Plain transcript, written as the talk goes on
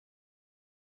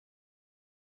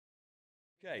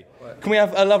Okay, can we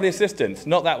have a lovely assistant?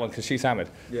 Not that one, because she's hammered.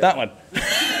 Yeah. That one.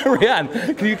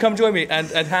 Rianne, can you come join me and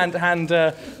hand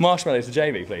marshmallows to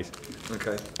Jamie, please?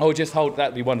 Okay. Oh, just hold,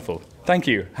 that'd be wonderful. Thank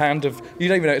you. Hand of, you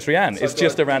don't even know it's Rianne, so it's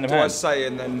just a random hand. Do I say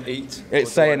and then eat?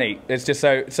 It's say and eat. It's just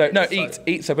so no,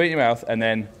 eat, so put it in your mouth and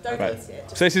then. Don't right. eat it.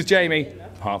 So this is Jamie,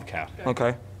 half a cow.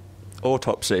 Okay.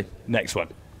 Autopsy. Next one.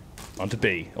 On to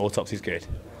B. Autopsy's good.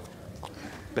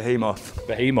 Behemoth.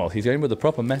 Behemoth, he's going with the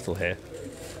proper metal here.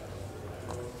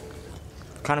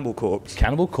 Cannibal Corpse.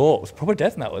 Cannibal Corpse, proper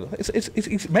death metal.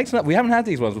 It's mixing up. We haven't had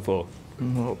these ones before.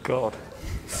 Oh God.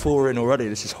 4 in already.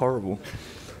 This is horrible.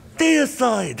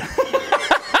 Deicide.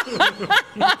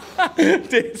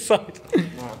 Deicide.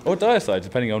 Or diocide,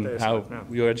 depending on how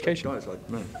your education. Diocide,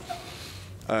 no.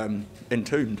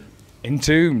 Entombed.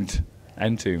 Entombed.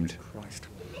 Entombed. Christ.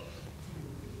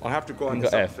 I have to grind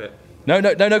this outfit. No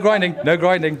grinding. No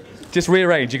grinding. Just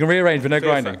rearrange. You can rearrange, but no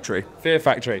grinding. Factory. Fear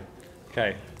Factory.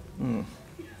 Okay.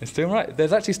 It's doing right.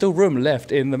 There's actually still room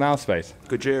left in the mouth space.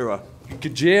 Gojira.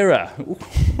 Gojira.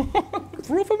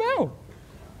 Proper mouth.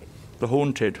 The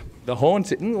Haunted. The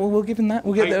Haunted. We'll give him that.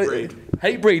 We'll get Hatebreed.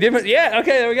 Hatebreed. Yeah.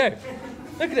 Okay. There we go.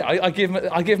 Look at it. I give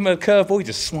him a curveball. He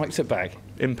just swipes it back.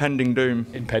 Impending Doom.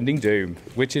 Impending Doom,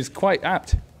 which is quite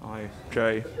apt.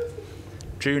 J.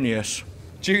 Junius.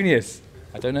 Junius.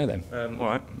 I don't know them. All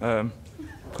right.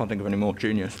 Can't think of any more.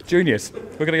 Junius. Junius.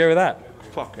 We're gonna go with that.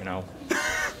 Fucking hell.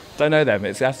 Don't know them.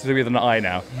 It has to do with an I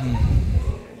now.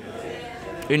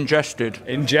 Ingested.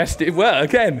 Ingested. Well,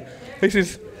 again,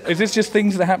 is this just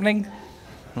things that are happening?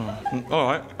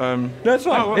 All right. No, it's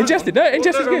fine. Ingested. No,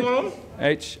 ingested's good. On.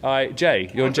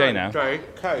 H-I-J. You're on J now. J.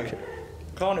 K.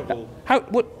 Carnival. How?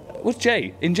 What's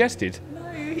J? Ingested. No,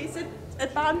 he said a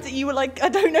band that you were like, I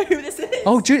don't know who this is.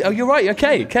 Oh, you're right.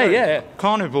 Okay. Yeah.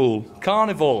 Carnival.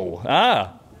 Carnival.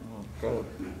 Ah. Oh God.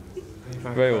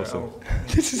 Very awesome.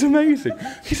 This is amazing.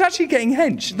 He's actually getting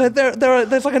hench.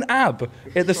 There's like an ab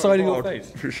at the side of your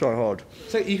face. It's so hard.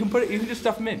 So you can put it. You can just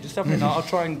stuff them in. Just stuff them in. I'll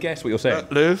try and guess what you're saying.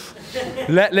 Let live.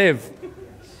 Let live.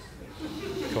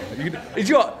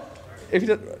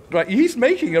 Right, he's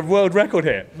making a world record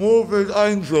here. Morbid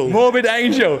Angel. Morbid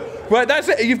Angel. Right, that's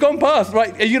it. You've gone past.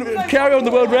 Right, are you gonna carry on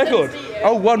the world record?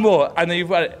 Oh, one more, and then you've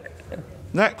got it.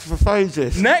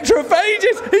 Necrophagus.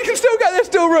 Necrophagus. He can still get. There's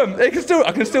still room. I can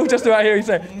still just about hear you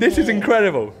say, "This is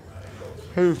incredible."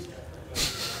 Who?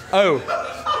 Oh.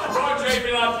 Come on,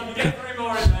 Jamie, lad. You can get 3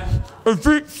 more in there.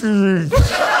 Obituary.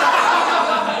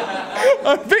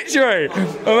 Obituary.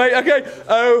 Oh, mate, okay.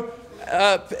 O.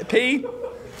 P.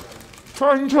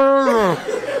 Pantera.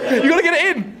 You gotta get it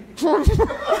in.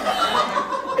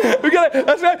 We got it.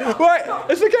 That's right. Right.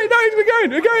 It's okay. No, we're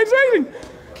going. It's amazing.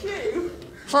 Q.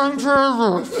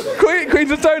 Pantera.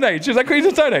 Queens of Stone Age. Is that Queens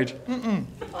of Stone Age?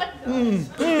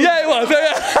 Yeah, it was.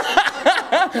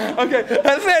 Okay,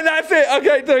 that's it.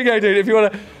 Okay, there you go, dude. If you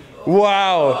want to.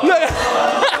 Wow.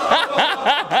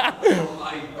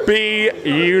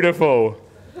 Beautiful.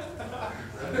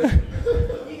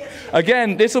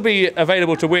 Again, this will be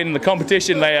available to win the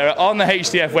competition later on the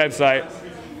HTF website.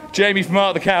 Jamie from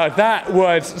Mark the Coward, that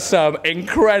was some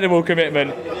incredible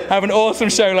commitment. Have an awesome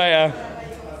show later.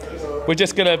 We're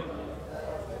just gonna...